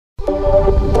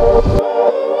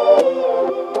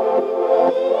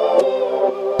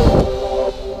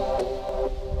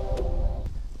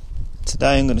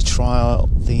today I'm going to try out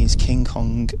these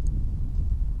Kingkong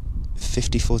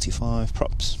 5045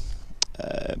 props.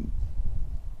 I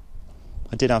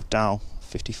did have DAL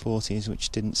 5040s, which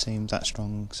didn't seem that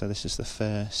strong, so this is the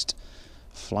first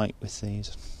flight with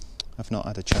these. I've not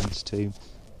had a chance to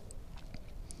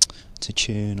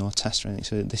tune or test or anything,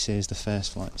 so this is the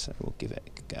first flight, so we'll give it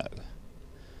a go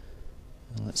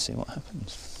and let's see what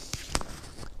happens.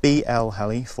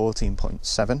 BlHeli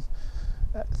 14.7,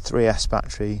 3S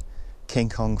battery,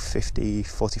 Kingkong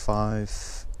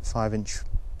 5045 5-inch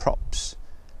props,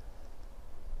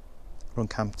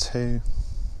 RunCamII.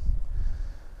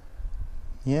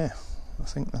 Yeah, I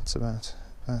think that's about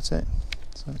it.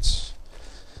 So let's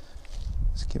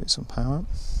give it some power.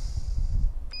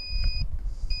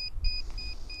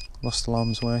 Lost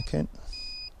alarm's working.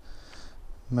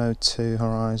 Mode 2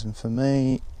 horizon for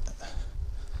me.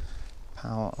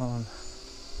 Power on.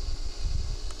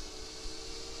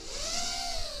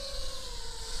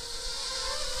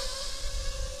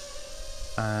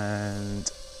 And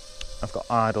I've got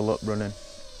idle up running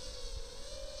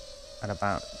at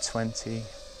about 25%,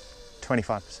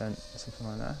 something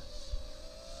like that.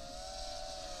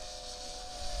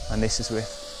 And this is with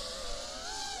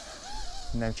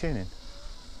no tuning.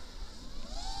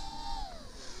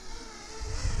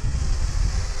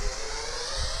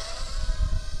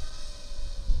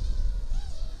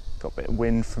 Got a bit of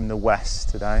wind from the west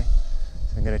today,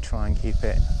 so I'm going to try and keep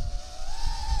it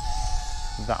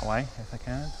that way if I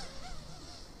can.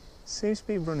 Seems to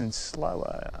be running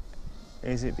slower.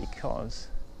 Is it because...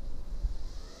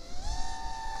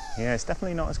 yeah, it's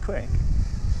definitely not as quick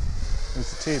as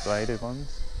the two-bladed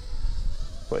ones,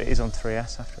 but it is on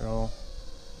 3S after all.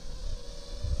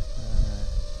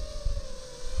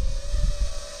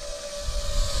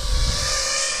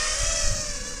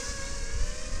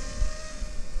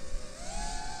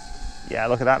 Yeah,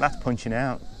 look at that, that's punching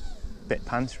out. Bit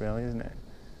pants really, isn't it?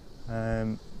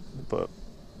 But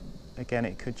again,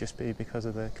 it could just be because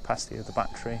of the capacity of the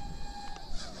battery.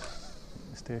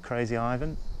 Let's do a crazy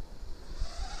Ivan.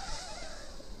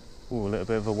 Ooh, a little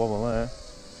bit of a wobble there.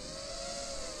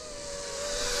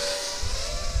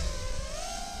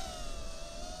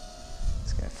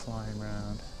 Let's get it flying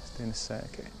round. It's doing a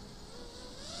circuit.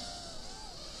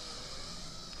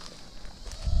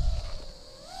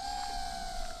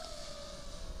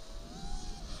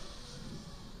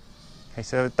 Okay,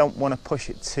 so I don't want to push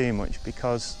it too much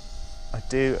because I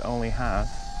do only have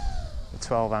the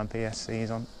 12 amp ESCs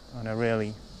on, and I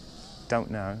really don't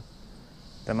know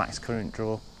the max current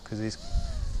draw because he's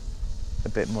a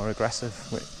bit more aggressive,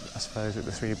 I suppose, with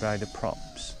the 3-bladed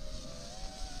props,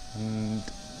 and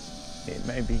it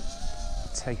may be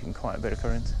taking quite a bit of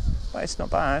current, but it's not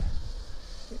bad.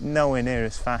 Nowhere near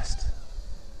as fast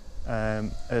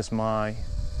as my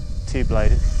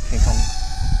 2-bladed Kingkong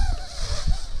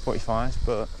 45s,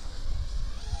 but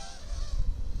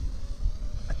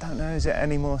I don't know, is it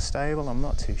any more stable? I'm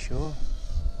not too sure.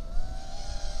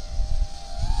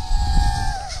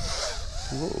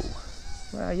 Whoa.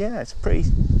 Well, yeah, it's pretty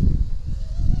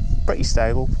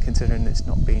stable considering it's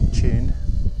not being tuned.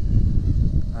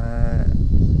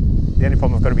 The only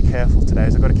problem I've got to be careful today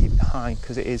is I've got to keep it high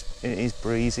because it is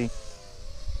breezy,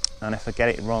 and if I get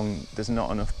it wrong, there's not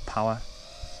enough power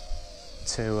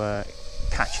to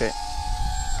catch it.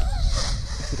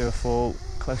 If you do a fall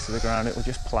close to the ground, it will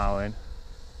just plough in.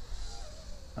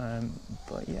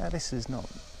 But yeah, this is not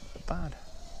bad.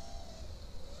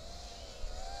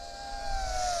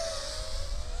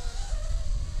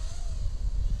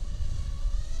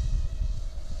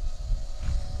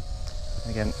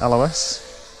 Again, LOS.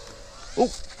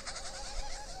 Oh!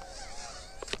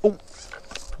 Oh!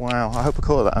 Wow, I hope I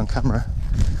caught that on camera.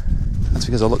 That's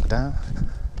because I looked down.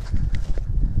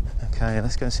 Okay,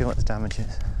 let's go and see what the damage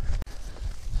is.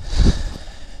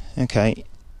 Okay.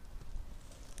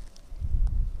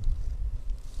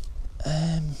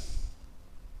 Yeah,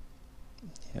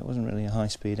 it wasn't really a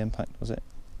high-speed impact, was it?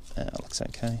 Looks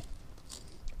okay.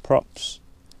 Props.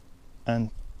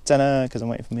 Antenna, because I'm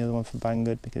waiting for the other one from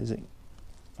Banggood because I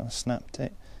snapped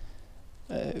it.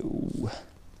 Oh.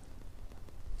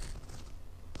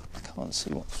 I can't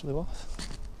see what flew off.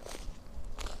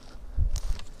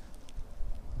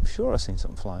 I'm sure I've seen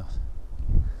something fly off.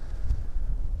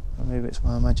 Or maybe it's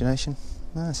my imagination.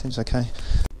 No, it seems okay.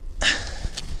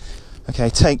 Okay,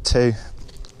 take 2.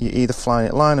 You're either flying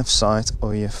it line of sight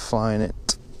or you're flying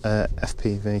it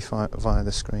FPV via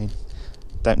the screen.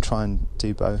 Don't try and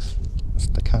do both. That's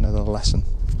the kind of the lesson,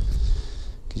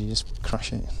 because you just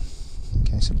crash it.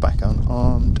 Okay, so back on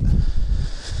armed.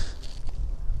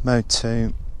 Mode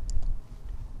 2.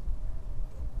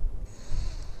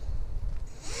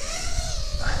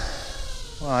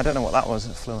 Well, Oh, I don't know what that was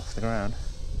that flew off the ground.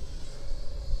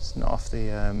 It's not off the,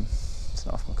 it's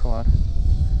not off my quad.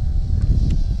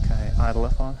 Okay, idle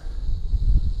up on.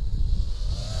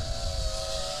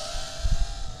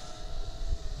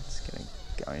 Let's get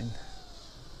it going.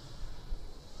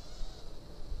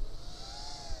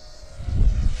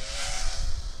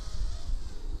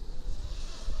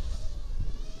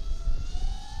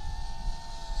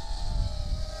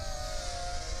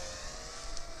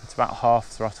 It's about half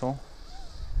throttle.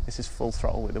 This is full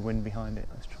throttle with the wind behind it.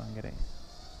 Let's try and get it.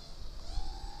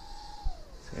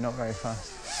 So you're not very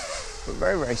fast, but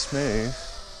very, very smooth.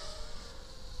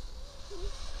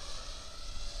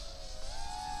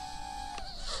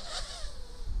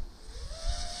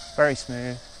 Very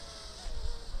smooth.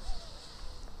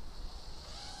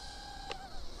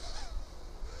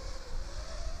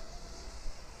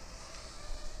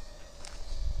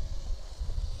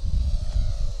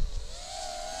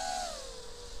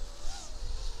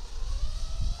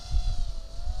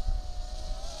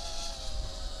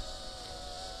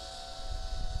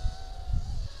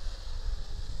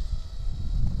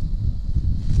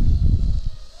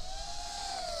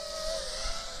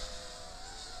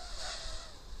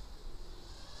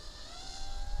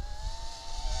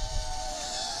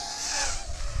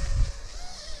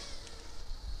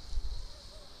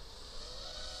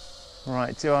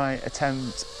 Right, do I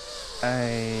attempt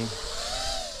a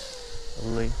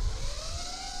loop?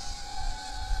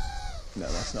 No,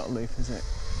 that's not a loop, is it?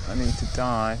 I need to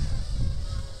dive.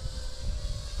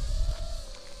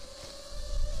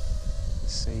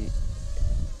 Let's see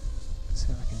if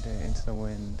I can do it into the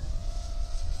wind.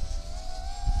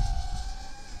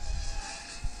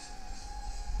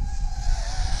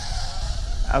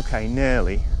 Okay,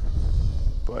 nearly.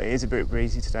 But it is a bit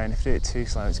breezy today, and if I do it too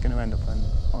slow, it's going to end up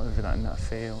over that in that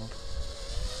field.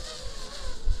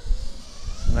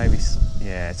 So maybe,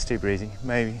 yeah, it's too breezy.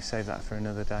 Maybe save that for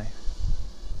another day.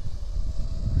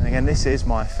 And again, this is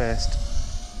my first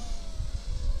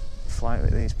flight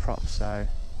with these props, so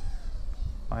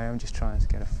I am just trying to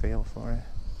get a feel for it.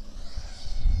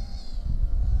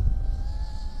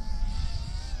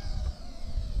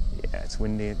 Yeah, it's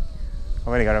windy. I've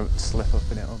only got to slip up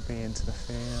and it'll be into the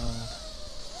field.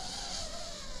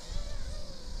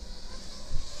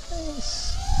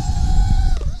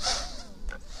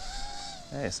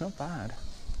 Yeah, it's not bad.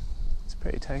 It's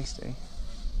pretty tasty.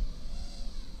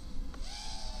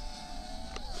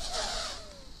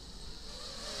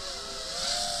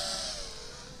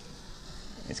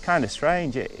 It's kind of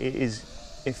strange. It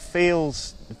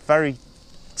feels very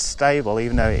stable,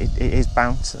 even though it is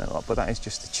bouncing a lot, but that is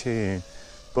just the tune.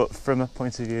 But from a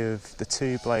point of view of the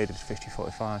two-bladed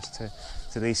 50-45s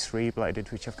to these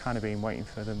three-bladed, which I've kind of been waiting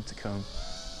for them to come,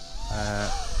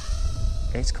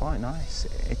 it's quite nice.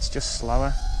 It's just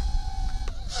slower,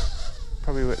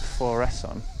 probably with 4S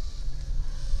on,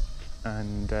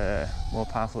 and more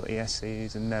powerful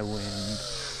ESCs and no wind.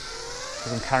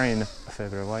 Because I'm carrying a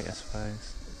further weight, I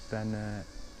suppose, then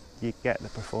you get the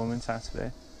performance out of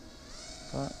it.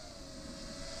 But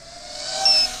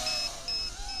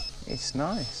it's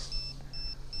nice.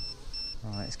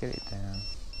 Right, let's get it down.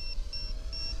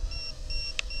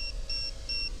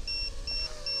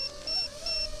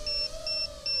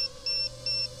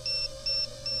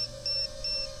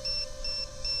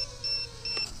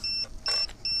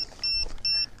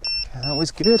 Okay, that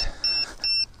was good.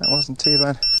 That wasn't too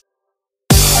bad.